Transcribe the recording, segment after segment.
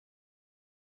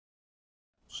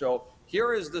So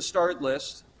here is the start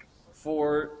list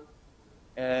for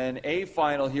an A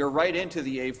final here, right into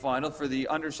the A final for the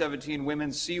under-17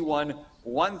 women's C1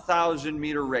 1,000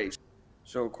 meter race.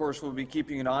 So of course we'll be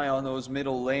keeping an eye on those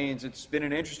middle lanes. It's been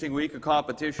an interesting week of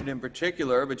competition, in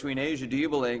particular between Asia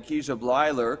Diebel and Kiza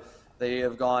Bleiler. They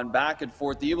have gone back and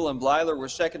forth. Diebel and Bleiler were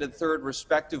second and third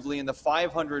respectively in the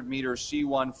 500 meter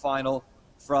C1 final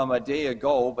from a day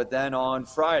ago, but then on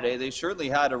Friday they certainly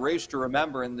had a race to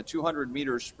remember in the 200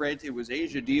 meter sprint. It was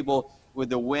Asia Diebel with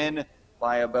the win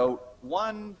by about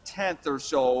 1/10 or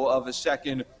so of a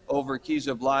second over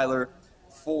Kiza Bleiler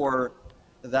for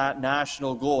that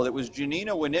national gold. It was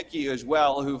Janina Winicki as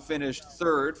well who finished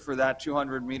third for that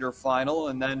 200 meter final,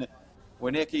 and then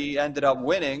Winicki ended up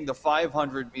winning the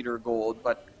 500 meter gold,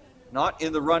 but not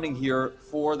in the running here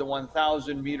for the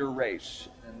 1,000 meter race.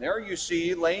 And there you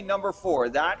see lane number 4.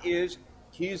 That is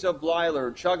Kiza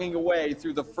Bleiler chugging away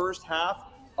through the first half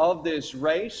of this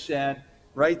race, and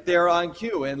right there on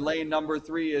cue in lane number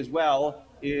 3 as well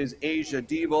is Asia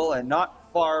Diebel, and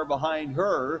not far behind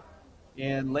her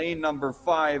in lane number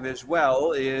 5 as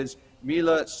well is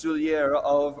Mila Soulier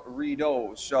of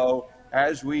Rideau. So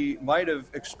as we might have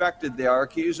expected there,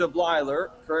 Kiza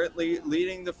Bleiler currently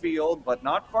leading the field, but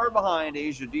not far behind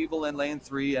Asia Diebel in lane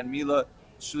 3, and Mila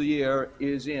Soulier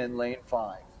is in lane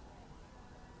 5.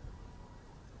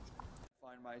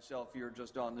 Find myself here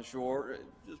just on the shore,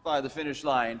 just by the finish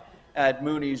line at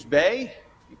Mooney's Bay.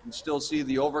 You can still see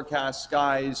the overcast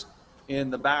skies in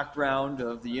the background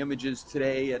of the images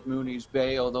today at Mooney's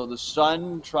Bay, although the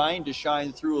sun trying to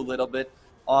shine through a little bit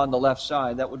on the left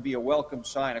side. That would be a welcome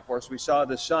sign. Of course, we saw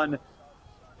the sun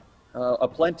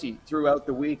aplenty throughout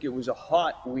the week. It was a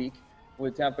hot week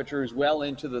with temperatures well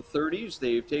into the 30s.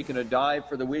 They've taken a dive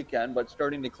for the weekend, but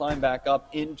starting to climb back up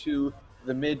into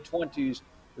the mid-20s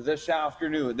this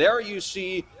afternoon. There you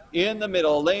see in the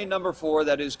middle, lane number 4,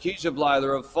 that is Kiza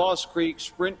Bleiler of False Creek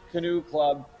Sprint Canoe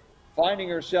Club, finding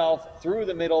herself through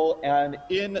the middle and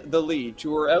in the lead.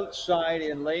 To her outside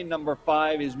in lane number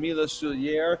 5 is Mila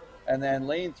Soulier, and then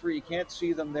lane 3, can't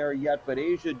see them there yet, but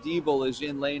Asia Diebel is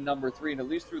in lane number 3, and at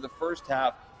least through the first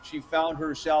half, she found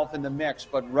herself in the mix.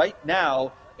 But right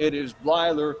now, it is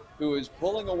Bleiler who is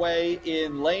pulling away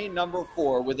in lane number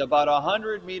 4 with about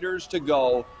 100 meters to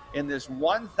go in this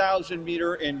 1,000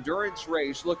 meter endurance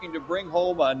race. Looking to bring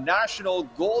home a national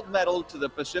gold medal to the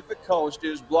Pacific Coast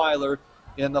is Bleiler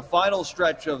in the final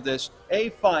stretch of this A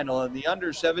final in the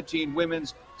under-17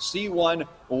 women's C1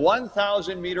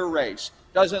 1,000 meter race.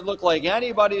 Doesn't look like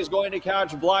anybody is going to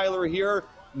catch Bleiler here.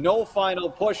 No final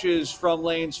pushes from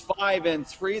lanes 5 and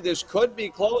 3. This could be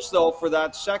close, though, for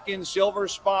that second silver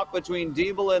spot between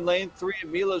Diebel in lane 3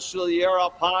 and Mila Soulier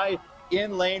up high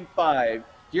in lane 5.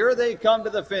 Here they come to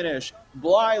the finish.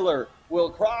 Bleiler will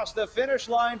cross the finish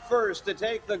line first to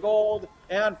take the gold,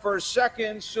 and for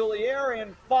second, Soulier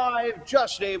in 5,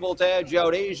 just able to edge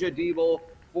out Asia Diebel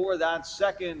for that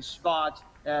second spot.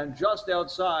 And just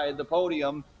outside the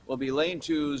podium will be lane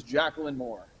 2's Jacqueline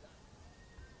Moore.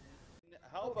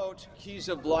 How about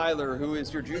Kiza Bleiler, who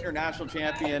is your junior national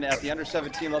champion at the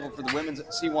under-17 level for the women's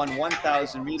C1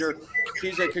 1,000 meter?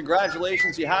 Kiza,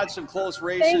 congratulations. You had some close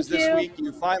races this week.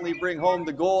 You finally bring home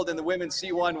the gold in the women's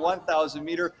C1 1,000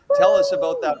 meter. Tell us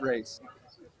about that race.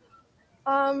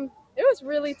 It was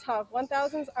really tough.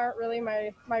 1,000s aren't really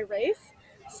my race,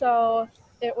 so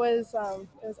it was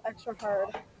extra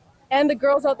hard. And the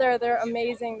girls out there, they're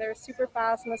amazing. They're super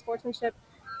fast, and the sportsmanship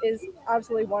is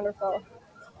absolutely wonderful.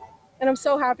 And I'm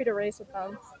so happy to race with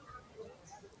them.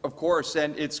 Of course,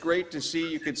 and it's great to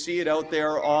see. You could see it out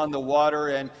there on the water.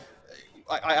 And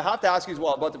I have to ask you as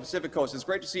well about the Pacific Coast. It's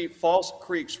great to see False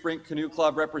Creek Sprint Canoe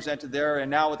Club represented there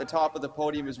and now at the top of the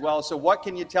podium as well. So what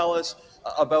can you tell us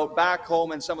about back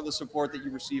home and some of the support that you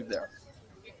received there?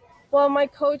 Well, my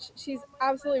coach, she's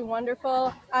absolutely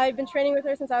wonderful. I've been training with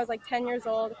her since I was like 10 years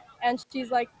old, and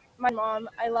she's like my mom.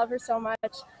 I love her so much,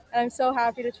 and I'm so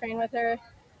happy to train with her.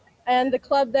 And the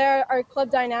club there, our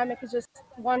club dynamic is just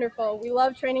wonderful. We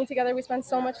love training together. We spend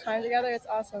so much time together. It's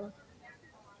awesome.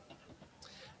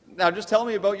 Now, just tell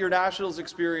me about your nationals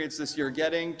experience this year,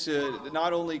 getting to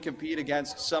not only compete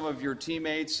against some of your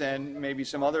teammates and maybe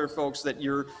some other folks that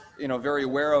you're very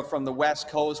aware of from the West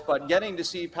Coast, but getting to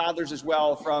see paddlers as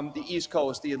well from the East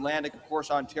Coast, the Atlantic, of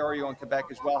course, Ontario and Quebec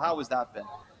as well. How has that been?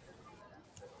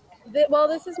 Well,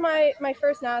 this is my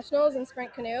first nationals in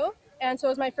sprint canoe. And so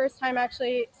it was my first time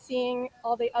actually seeing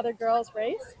all the other girls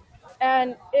race.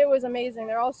 And it was amazing.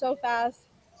 They're all so fast,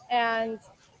 and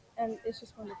it's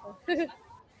just wonderful.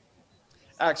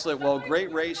 Excellent. Well,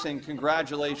 great race, and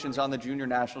congratulations on the Junior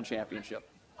National Championship.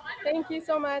 Thank you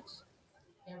so much.